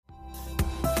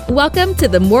Welcome to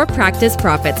the More Practice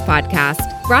Profits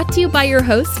podcast, brought to you by your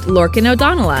host, Lorcan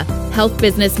O'Donnell, health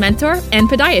business mentor and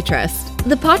podiatrist.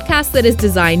 The podcast that is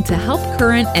designed to help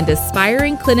current and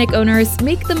aspiring clinic owners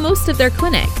make the most of their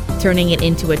clinic, turning it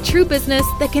into a true business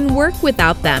that can work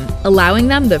without them, allowing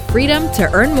them the freedom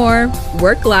to earn more,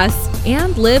 work less,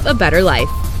 and live a better life.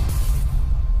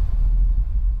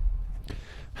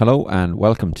 Hello and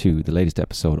welcome to the latest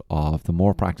episode of the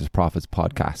More Practice Profits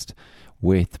podcast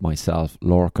with myself,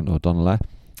 Lorcan O'Donnell,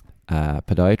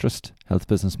 podiatrist, health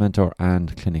business mentor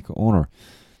and clinic owner.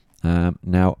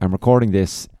 Now, I'm recording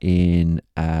this in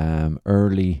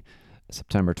early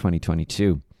September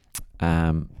 2022.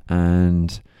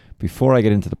 And before I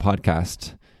get into the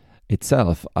podcast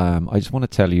itself, I just want to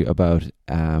tell you about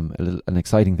an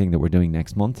exciting thing that we're doing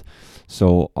next month.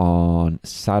 So on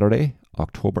Saturday,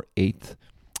 October 8th,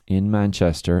 in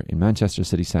Manchester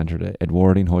City Centre, the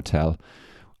Edwardian Hotel,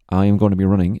 I am going to be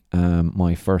running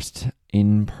my first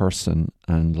in-person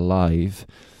and live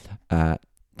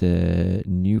the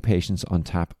new Patients on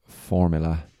Tap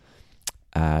formula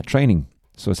training.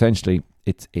 So essentially,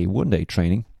 it's a one-day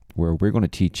training where we're going to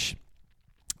teach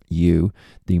you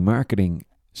the marketing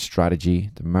strategy,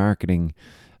 the marketing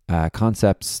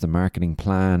concepts, the marketing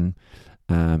plan,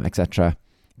 etc.,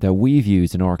 that we've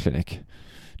used in our clinic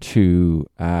to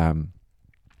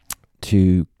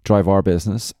drive our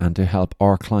business and to help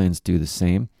our clients do the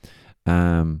same,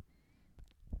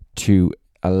 to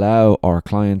allow our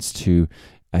clients to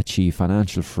achieve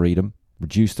financial freedom,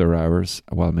 reduce their hours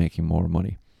while making more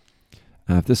money.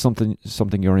 If this is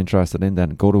something you're interested in,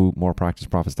 then go to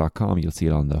morepracticeprofits.com. You'll see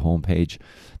it on the homepage.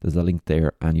 There's a link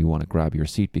there and you want to grab your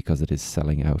seat because it is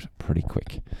selling out pretty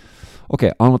quick.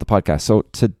 Okay, on with the podcast. So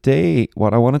today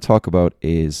what I want to talk about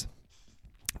is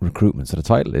recruitment. So the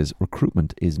title is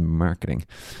Recruitment is Marketing.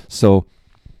 So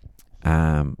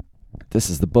this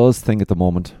is the buzz thing at the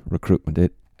moment,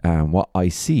 recruitment. What I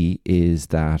see is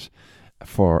that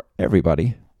for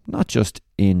everybody, not just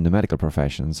in the medical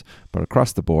professions, but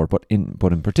across the board, but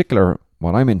in particular,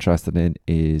 what I'm interested in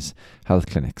is health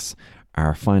clinics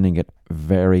are finding it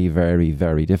very, very,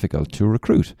 very difficult to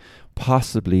recruit.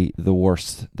 Possibly the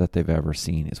worst that they've ever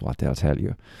seen is what they'll tell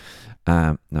you.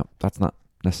 Now, that's not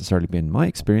necessarily been my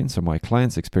experience or my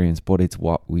client's experience, but it's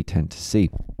what we tend to see.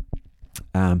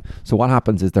 So what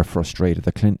happens is they're frustrated.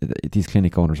 These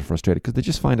clinic owners are frustrated because they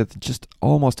just find it just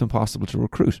almost impossible to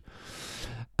recruit.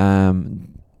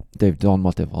 They've done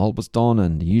what they've always done,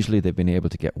 and usually they've been able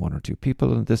to get one or two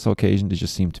people. And this occasion, they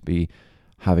just seem to be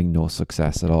having no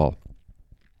success at all.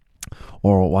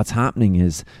 Or what's happening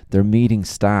is they're meeting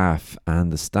staff,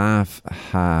 and the staff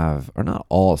have, or not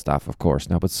all staff of course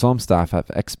now, but some staff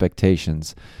have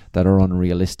expectations that are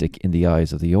unrealistic in the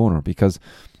eyes of the owner, because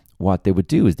what they would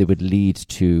do is they would lead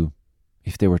to,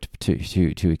 if they were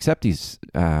to accept these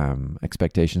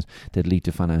expectations, they'd lead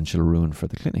to financial ruin for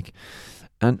the clinic.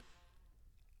 And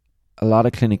a lot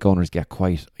of clinic owners get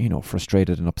quite,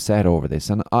 frustrated and upset over this.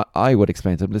 And I would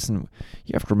explain to them, listen,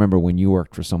 you have to remember when you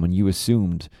worked for someone, you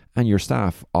assumed, and your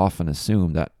staff often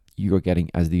assume, that you're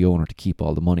getting, as the owner, to keep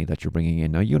all the money that you're bringing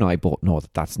in. Now, you and I both know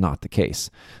that that's not the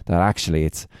case, that actually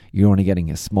you're only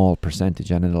getting a small percentage.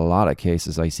 And in a lot of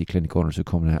cases, I see clinic owners who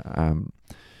come and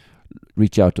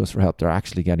reach out to us for help. They're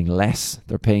actually getting less.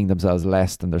 They're paying themselves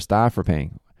less than their staff are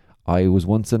paying. I was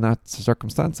once in that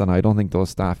circumstance, and I don't think those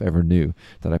staff ever knew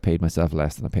that I paid myself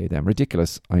less than I paid them.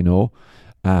 Ridiculous, I know,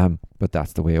 but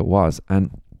that's the way it was.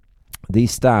 And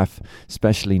these staff,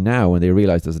 especially now when they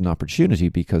realize there's an opportunity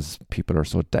because people are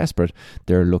so desperate,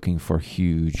 they're looking for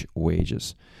huge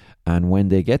wages. And when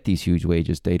they get these huge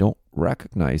wages, they don't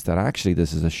recognize that actually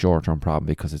this is a short-term problem,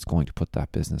 because it's going to put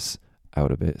that business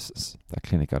out of business, that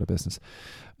clinic out of business.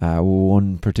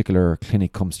 One particular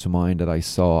clinic comes to mind that I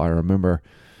saw. I remember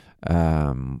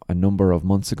a number of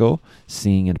months ago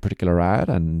seeing a particular ad,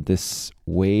 and this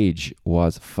wage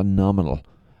was phenomenal.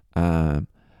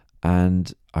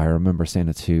 And I remember saying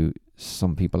it to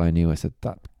some people I knew. I said,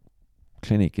 that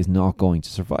clinic is not going to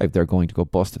survive. They're going to go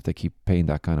bust if they keep paying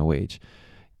that kind of wage.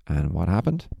 And what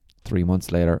happened? 3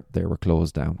 months later, they were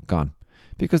closed down, gone,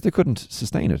 because they couldn't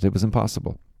sustain it. It was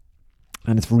impossible.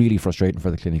 And it's really frustrating for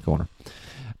the clinic owner.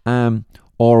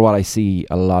 Or what I see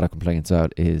a lot of complaints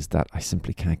out is that I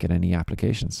simply can't get any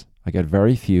applications. I get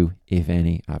very few, if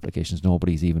any, applications.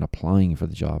 Nobody's even applying for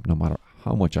the job, no matter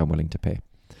how much I'm willing to pay.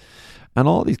 And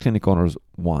all these clinic owners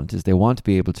want is they want to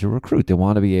be able to recruit. They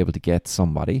want to be able to get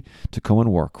somebody to come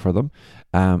and work for them.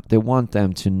 They want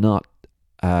them to not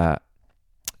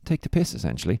take the piss,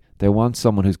 essentially. They want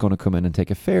someone who's going to come in and take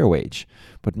a fair wage,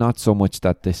 but not so much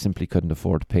that they simply couldn't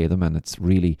afford to pay them. And it's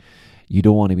really, you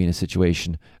don't want to be in a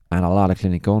situation, and a lot of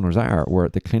clinic owners are, where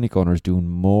the clinic owner is doing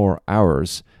more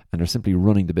hours and they're simply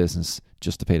running the business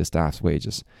just to pay the staff's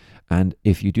wages. And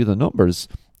if you do the numbers,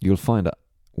 you'll find that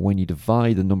when you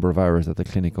divide the number of hours that the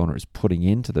clinic owner is putting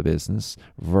into the business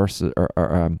versus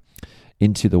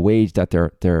into the wage that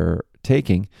they're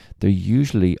taking, they're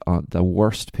usually on the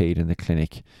worst paid in the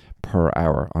clinic per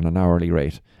hour on an hourly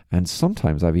rate. And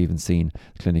sometimes I've even seen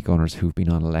clinic owners who've been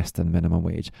on less than minimum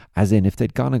wage. As in, if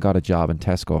they'd gone and got a job in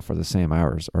Tesco for the same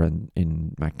hours or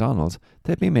in McDonald's,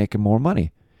 they'd be making more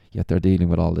money. Yet they're dealing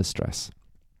with all this stress.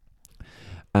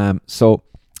 So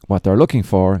what they're looking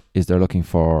for is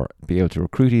be able to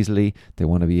recruit easily. They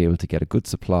want to be able to get a good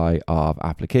supply of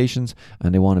applications,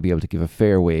 and they want to be able to give a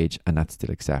fair wage, and that's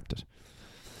still accepted.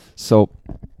 So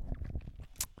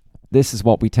this is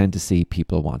what we tend to see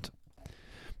people want.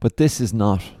 But this is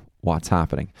not what's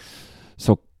happening.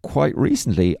 So quite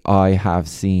recently, I have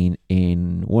seen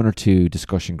in one or two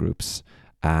discussion groups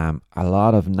a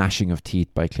lot of gnashing of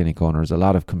teeth by clinic owners, a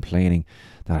lot of complaining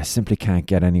that I simply can't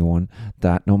get anyone,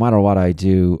 that no matter what I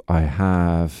do, I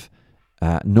have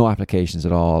no applications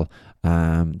at all,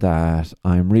 that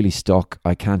I'm really stuck,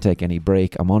 I can't take any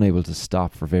break, I'm unable to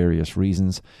stop for various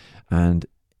reasons, and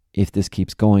if this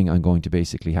keeps going, I'm going to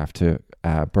basically have to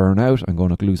burn out, I'm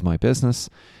going to lose my business,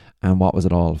 and what was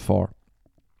it all for?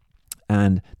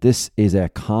 And this is a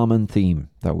common theme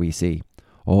that we see.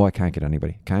 Oh, I can't get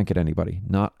anybody,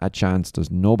 not a chance, there's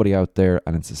nobody out there,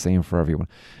 and it's the same for everyone.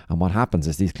 And what happens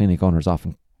is these clinic owners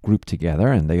often group together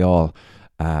and they all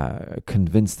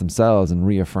convince themselves and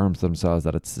reaffirm to themselves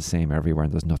that it's the same everywhere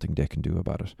and there's nothing they can do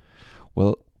about it.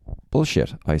 Well,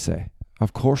 bullshit, I say.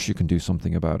 Of course you can do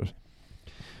something about it.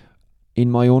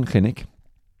 In my own clinic,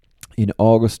 in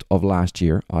August of last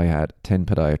year, I had 10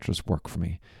 podiatrists work for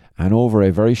me. And over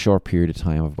a very short period of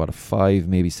time, of about a 5,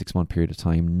 maybe 6 month period of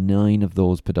time, 9 of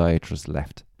those podiatrists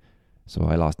left. So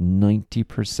I lost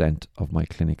 90% of my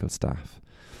clinical staff.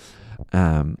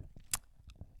 I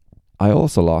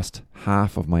also lost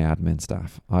half of my admin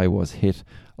staff. I was hit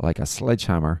like a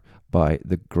sledgehammer by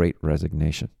the Great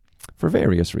Resignation for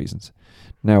various reasons.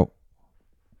 Now,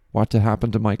 what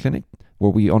happened to my clinic? Were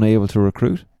we unable to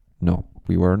recruit? No,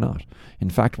 we were not. In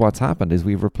fact, what's happened is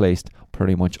we've replaced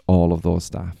pretty much all of those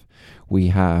staff. We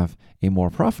have a more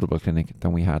profitable clinic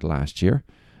than we had last year.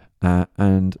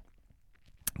 And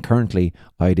currently,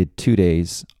 I did 2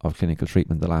 days of clinical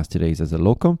treatment the last 2 days as a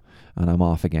locum, and I'm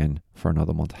off again for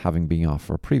another month, having been off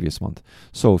for a previous month.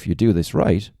 So if you do this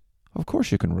right, of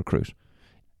course you can recruit.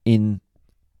 In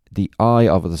the eye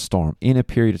of the storm, in a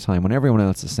period of time when everyone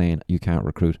else is saying you can't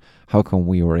recruit, how come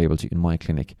we were able to, in my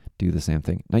clinic, do the same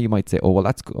thing? Now you might say, oh, well,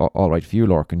 that's all right for you,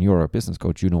 Lorcan, you're a business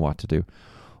coach, you know what to do.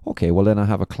 Okay, well then I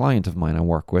have a client of mine I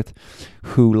work with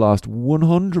who lost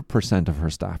 100% of her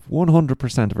staff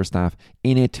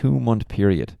in a 2-month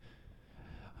period.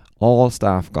 All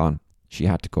staff gone. She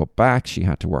had to go back, she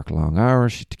had to work long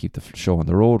hours, she had to keep the show on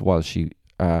the road while she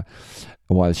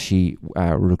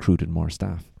recruited more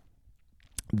staff.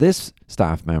 This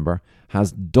staff member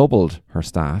has doubled her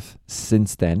staff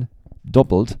since then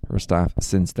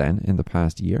in the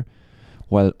past year,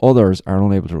 while others are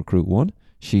unable to recruit one.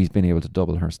 She's been able to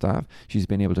double her staff. She's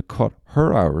been able to cut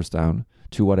her hours down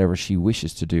to whatever she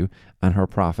wishes to do, and her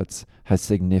profits has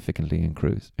significantly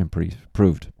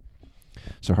improved.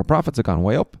 So her profits have gone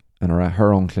way up, and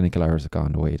her own clinical hours have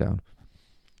gone way down.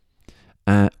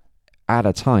 At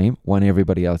a time when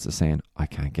everybody else is saying, I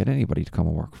can't get anybody to come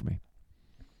and work for me.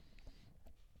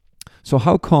 So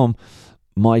how come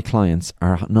my clients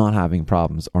are not having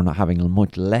problems, or not having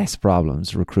much less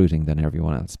problems recruiting than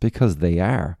everyone else? Because they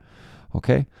are.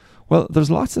 Okay? Well,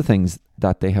 there's lots of things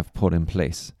that they have put in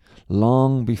place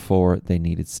long before they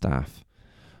needed staff.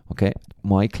 Okay?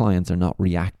 My clients are not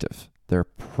reactive. They're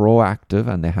proactive,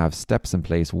 and they have steps in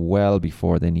place well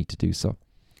before they need to do so.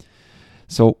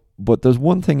 But there's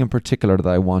one thing in particular that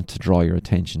I want to draw your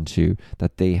attention to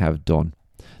that they have done.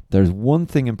 There's one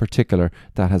thing in particular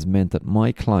that has meant that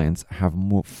my clients have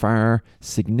far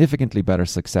significantly better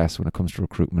success when it comes to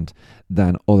recruitment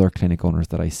than other clinic owners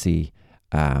that I see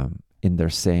in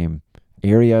their same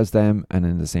area as them and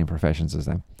in the same professions as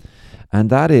them.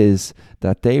 And that is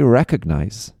that they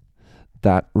recognize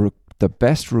that the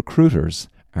best recruiters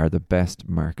are the best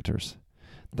marketers.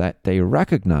 That they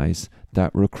recognize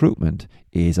that recruitment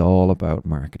is all about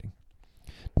marketing.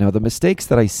 Now, the mistakes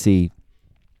that I see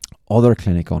other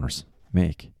clinic owners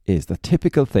make is the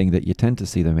typical thing that you tend to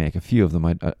see them make, a few of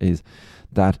them is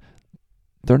that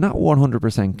they're not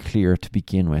 100% clear to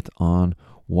begin with on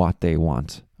what they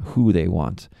want, who they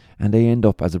want, and they end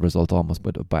up as a result almost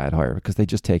with a bad hire because they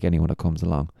just take anyone that comes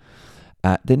along.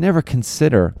 They never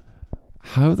consider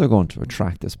how they're going to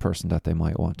attract this person that they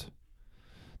might want.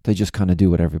 They just kind of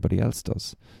do what everybody else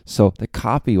does. So they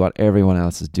copy what everyone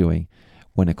else is doing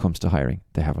when it comes to hiring.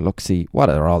 They have a look, see, what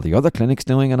are all the other clinics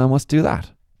doing, and I must do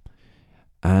that.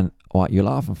 And what you'll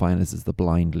often find is the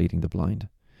blind leading the blind.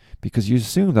 Because you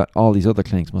assume that all these other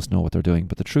clinics must know what they're doing.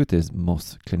 But the truth is,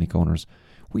 most clinic owners,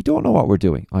 we don't know what we're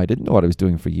doing. I didn't know what I was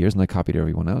doing for years, and I copied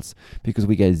everyone else because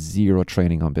we get zero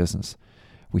training on business.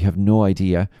 We have no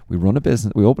idea. We run a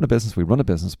business, we open a business, we run a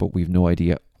business, but we've no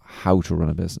idea how to run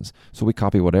a business. So we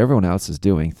copy what everyone else is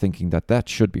doing, thinking that that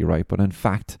should be right. But in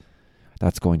fact,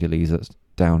 that's going to lead us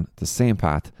down the same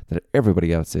path that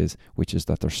everybody else is, which is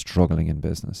that they're struggling in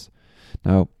business.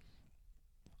 Now,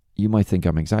 you might think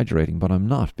I'm exaggerating, but I'm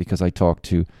not, because I talk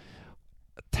to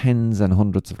tens and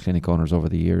hundreds of clinic owners over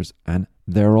the years, and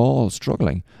they're all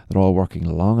struggling. They're all working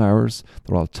long hours.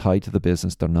 They're all tied to the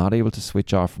business. They're not able to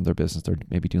switch off from their business. They're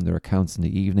maybe doing their accounts in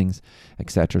the evenings,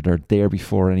 etc. They're there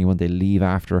before anyone. They leave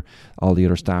after all the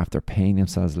other staff. They're paying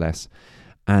themselves less.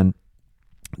 And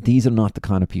these are not the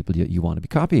kind of people you want to be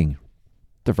copying.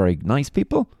 They're very nice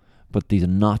people, but these are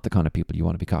not the kind of people you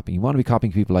want to be copying. You want to be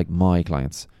copying people like my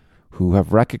clients who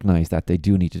have recognized that they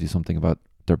do need to do something about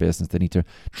their business. They need to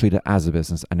treat it as a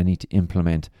business, and they need to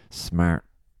implement smart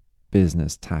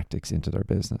business tactics into their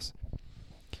business.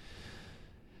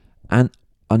 And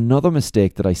another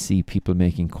mistake that I see people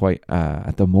making quite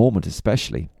at the moment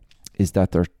especially is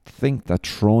that they think that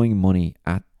throwing money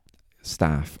at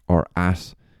staff or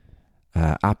at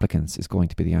applicants is going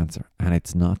to be the answer, and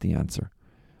it's not the answer.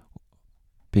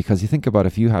 Because you think about,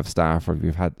 if you have staff, or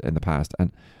you've had in the past,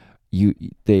 and you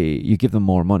give them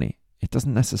more money, it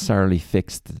doesn't necessarily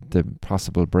fix the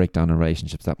possible breakdown in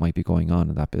relationships that might be going on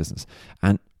in that business.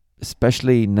 And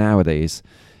especially nowadays,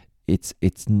 it's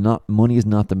not, money is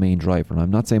not the main driver. And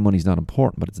I'm not saying money's not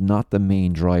important, but it's not the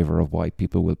main driver of why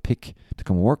people will pick to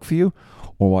come work for you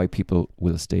or why people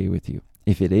will stay with you.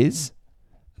 If it is,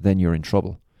 then you're in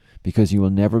trouble, because you will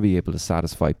never be able to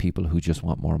satisfy people who just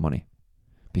want more money,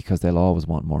 because they'll always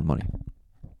want more money.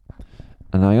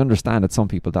 And I understand that some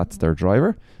people, that's their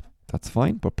driver. That's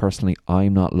fine. But personally,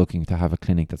 I'm not looking to have a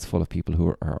clinic that's full of people who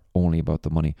are only about the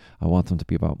money. I want them to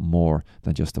be about more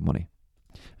than just the money.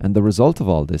 And the result of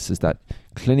all this is that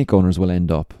clinic owners will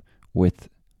end up with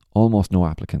almost no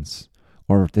applicants.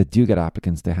 Or if they do get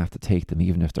applicants, they have to take them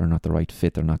even if they're not the right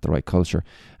fit, they're not the right culture,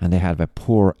 and they have a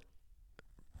poor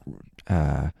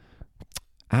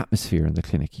atmosphere in the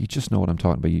clinic. You just know what I'm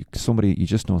talking about. Somebody you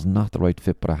just know is not the right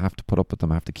fit, but I have to put up with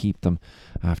them, I have to keep them,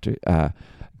 I have to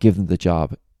give them the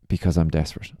job because I'm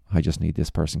desperate. I just need this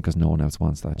person because no one else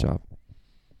wants that job.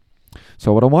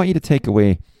 So what I want you to take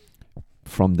away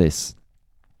from this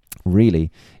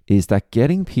really is that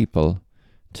getting people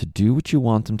to do what you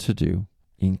want them to do,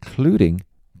 including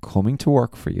coming to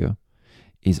work for you,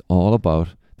 is all about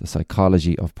the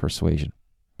psychology of persuasion.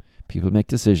 People make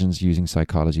decisions using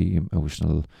psychology,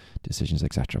 emotional decisions,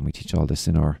 etc. And we teach all this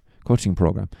in our coaching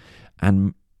program.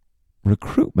 And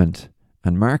recruitment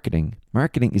and marketing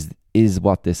is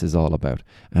what this is all about.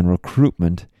 And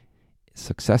recruitment,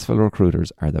 successful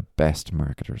recruiters are the best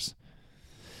marketers.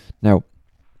 Now,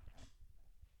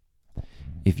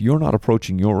 if you're not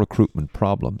approaching your recruitment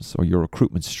problems or your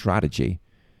recruitment strategy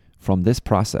from this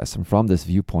process and from this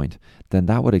viewpoint, then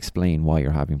that would explain why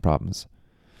you're having problems.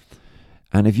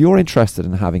 And if you're interested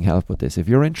in having help with this, if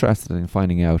you're interested in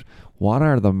finding out what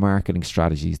are the marketing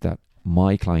strategies that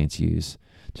my clients use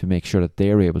to make sure that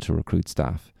they're able to recruit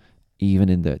staff, even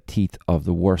in the teeth of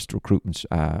the worst recruitment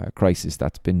crisis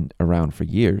that's been around for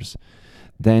years,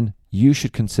 then you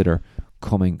should consider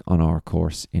coming on our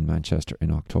course in Manchester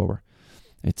in October.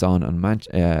 It's on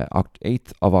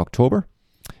 8th of October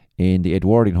in the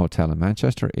Edwardian Hotel in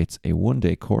Manchester. It's a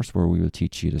one-day course where we will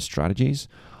teach you the strategies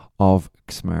of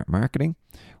smart marketing.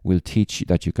 We'll teach you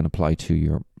that you can apply to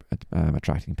your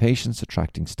attracting patients,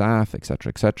 attracting staff, etc.,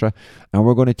 etc. And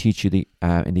we're going to teach you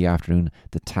in the afternoon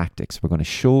the tactics. We're going to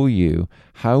show you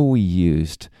how we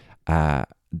used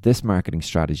this marketing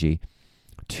strategy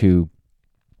to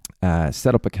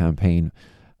set up a campaign,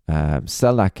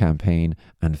 sell that campaign,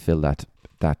 and fill that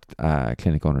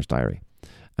clinic owner's diary.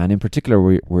 And in particular,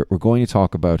 we're going to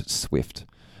talk about Swift.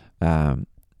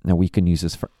 Now, we can use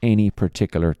this for any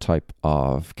particular type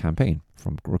of campaign,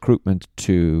 from recruitment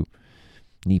to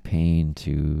knee pain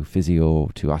to physio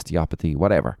to osteopathy,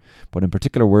 whatever. But in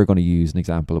particular, we're going to use an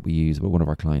example that we use with one of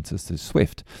our clients is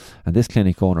Swift. And this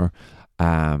clinic owner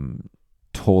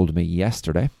told me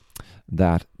yesterday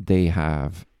that they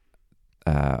have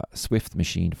a Swift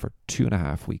machine for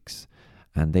 2.5 weeks,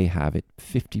 and they have it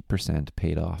 50%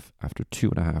 paid off after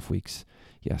 2.5 weeks.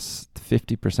 Yes,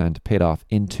 50% paid off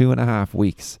in 2.5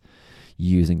 weeks.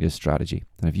 using this strategy.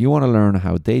 And if you want to learn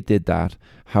how they did that,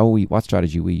 what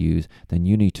strategy we use, then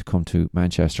you need to come to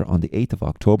Manchester on the 8th of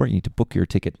October. You need to book your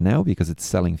ticket now because it's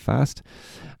selling fast.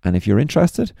 And if you're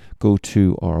interested, go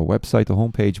to our website, the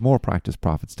homepage,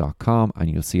 morepracticeprofits.com, and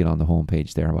you'll see it on the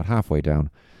homepage there about halfway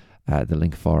down, the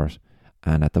link for it.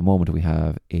 And at the moment we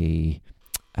have a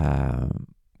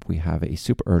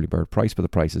super early bird price, but the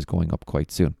price is going up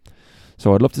quite soon.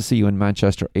 So I'd love to see you in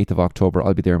Manchester, 8th of October.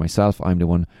 I'll be there myself. I'm the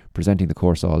one presenting the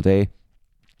course all day.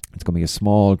 It's going to be a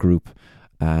small group,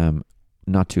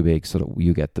 not too big, so that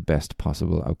you get the best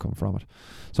possible outcome from it.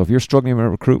 So if you're struggling with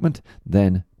recruitment,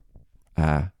 then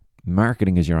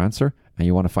marketing is your answer, and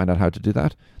you want to find out how to do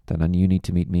that, then you need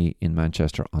to meet me in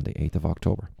Manchester on the 8th of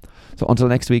October. So until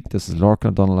next week, this is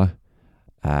Lorcan O'Donnell,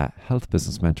 health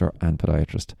business mentor and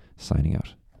podiatrist, signing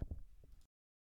out.